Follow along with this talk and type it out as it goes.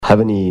have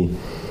any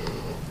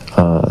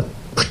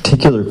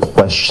particular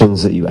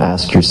questions that you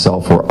ask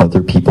yourself or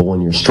other people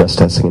when you're stress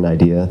testing an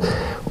idea,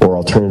 or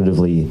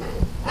alternatively,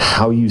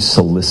 how you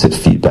solicit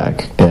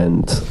feedback?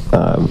 And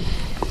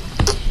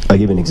I'll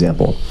give an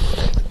example.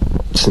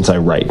 Since I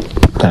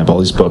have all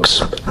these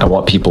books, I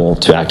want people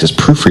to act as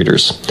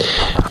proofreaders,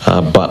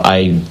 but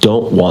I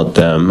don't want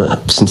them,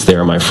 since they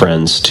are my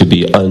friends, to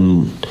be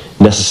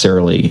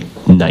unnecessarily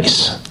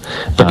nice.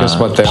 Because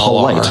what they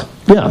all are.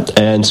 Yeah,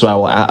 and so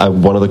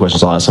one of the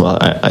questions I'll ask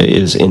them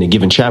is, in a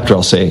given chapter,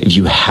 I'll say, if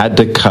you had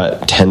to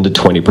cut 10 to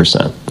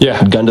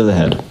 20%, gun to the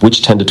head,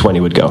 which 10 to 20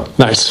 would go?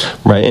 Nice.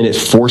 Right, and it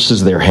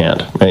forces their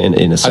hand, right,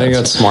 in a sense. I think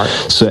that's smart.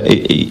 So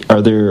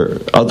are there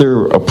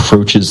other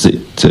approaches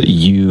that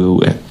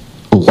you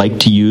like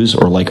to use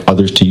or like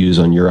others to use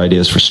on your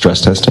ideas for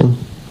stress testing?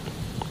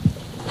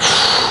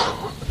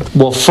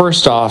 Well,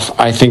 first off,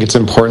 I think it's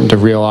important to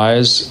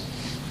realize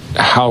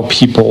how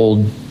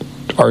people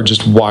are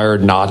just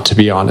wired not to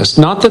be honest.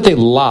 Not that they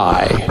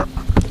lie.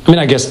 I mean,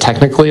 I guess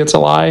technically it's a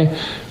lie,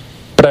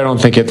 but I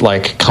don't think it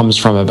comes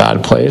from a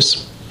bad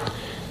place.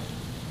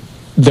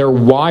 They're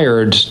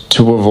wired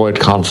to avoid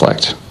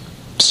conflict.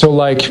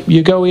 So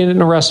you go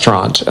in a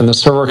restaurant and the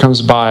server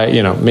comes by,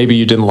 maybe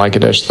you didn't like a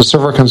dish. The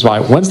server comes by.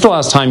 When's the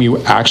last time you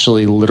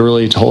actually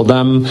literally told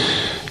them,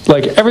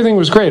 everything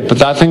was great, but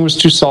that thing was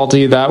too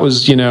salty. That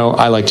was,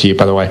 I like to eat,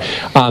 by the way.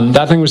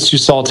 That thing was too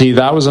salty.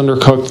 That was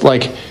undercooked.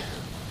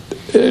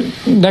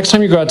 Next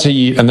time you go out to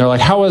eat and they're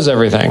like, how was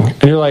everything?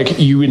 And you're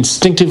you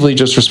instinctively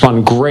just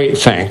respond, great,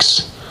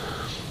 thanks.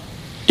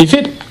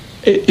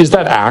 Is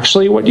that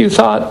actually what you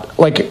thought?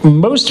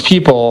 Most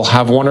people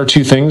have one or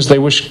two things they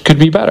wish could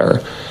be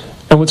better.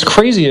 And what's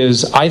crazy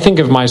is I think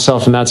of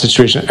myself in that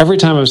situation. Every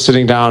time I'm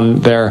sitting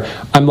down there,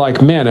 I'm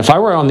like, man, if I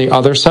were on the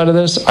other side of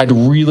this, I'd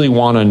really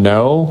want to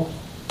know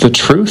the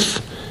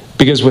truth,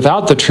 because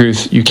without the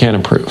truth, you can't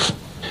improve.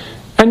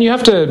 And you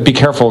have to be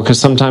careful, because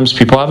sometimes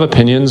people have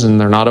opinions and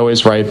they're not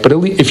always right. But at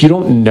least if you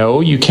don't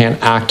know, you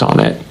can't act on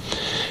it.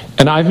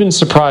 And I've been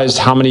surprised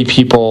how many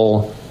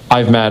people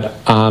I've met,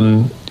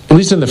 at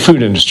least in the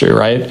food industry,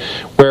 right?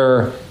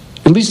 Where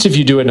at least if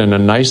you do it in a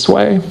nice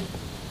way,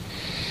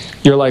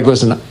 you're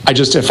listen,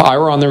 if I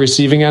were on the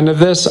receiving end of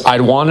this,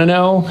 I'd want to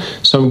know.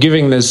 So I'm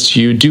giving this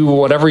to you, do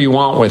whatever you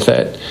want with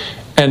it.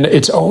 And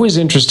it's always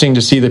interesting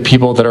to see the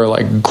people that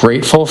are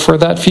grateful for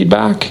that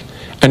feedback.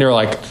 And you're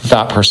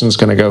that person's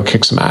going to go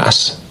kick some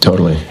ass.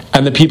 Totally.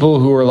 And the people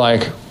who are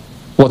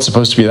what's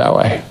supposed to be that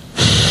way?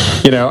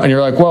 And you're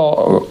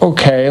well,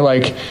 okay,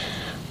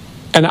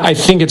 and I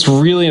think it's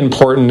really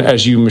important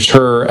as you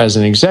mature as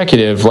an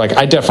executive.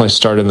 I definitely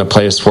started in the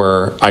place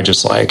where I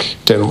just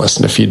didn't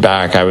listen to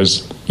feedback. I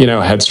was,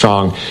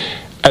 headstrong.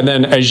 And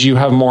then as you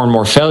have more and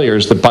more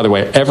failures that, by the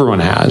way, everyone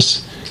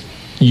has,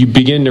 you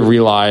begin to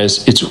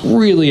realize it's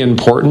really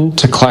important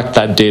to collect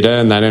that data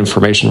and that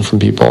information from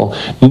people.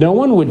 No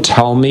one would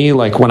tell me,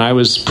 when I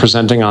was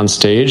presenting on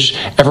stage,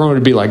 everyone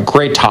would be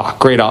great talk,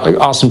 great,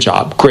 awesome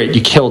job, great,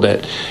 you killed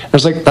it. I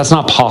was that's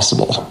not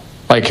possible.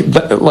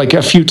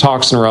 A few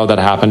talks in a row that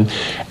happened.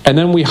 And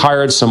then we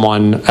hired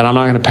someone, and I'm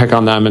not going to pick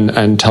on them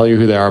and tell you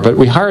who they are, but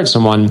we hired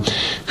someone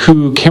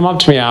who came up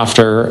to me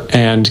after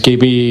and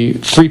gave me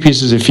 3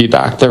 pieces of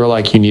feedback. They were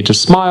you need to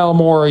smile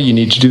more, you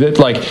need to do that.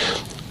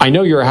 I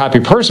know you're a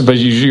happy person, but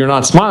you're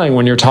not smiling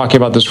when you're talking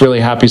about this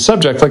really happy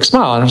subject,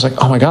 smile. And I was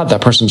oh my God,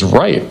 that person's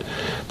right.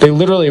 They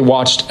literally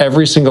watched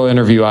every single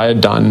interview I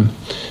had done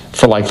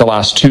for the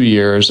last 2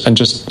 years and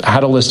just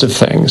had a list of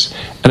things.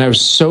 And I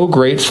was so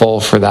grateful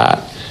for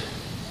that,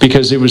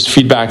 because it was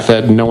feedback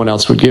that no one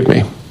else would give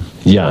me.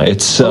 Yeah,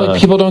 it's...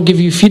 people don't give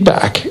you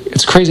feedback.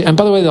 It's crazy. And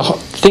by the way, the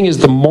thing is,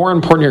 the more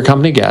important your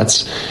company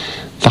gets,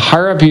 the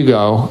higher up you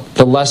go,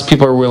 the less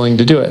people are willing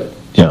to do it.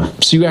 Yeah.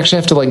 So you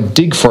actually have to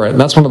dig for it. And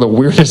that's one of the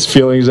weirdest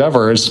feelings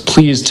ever, is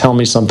please tell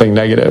me something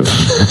negative.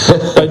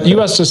 But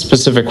you asked a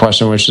specific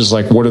question, which is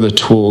what are the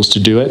tools to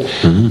do it?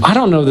 Mm-hmm. I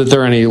don't know that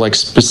there are any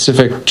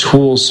specific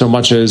tools so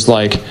much as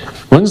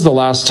when's the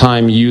last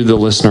time you, the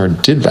listener,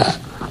 did that?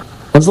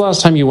 When's the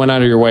last time you went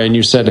out of your way and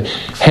you said,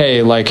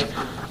 hey,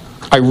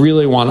 I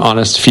really want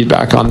honest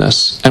feedback on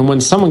this? And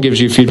when someone gives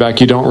you feedback,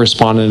 you don't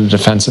respond in a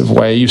defensive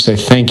way. You say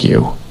thank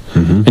you,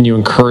 and you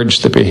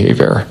encourage the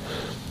behavior.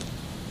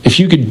 If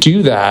you could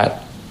do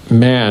that,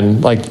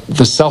 man,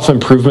 the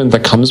self-improvement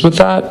that comes with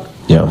that,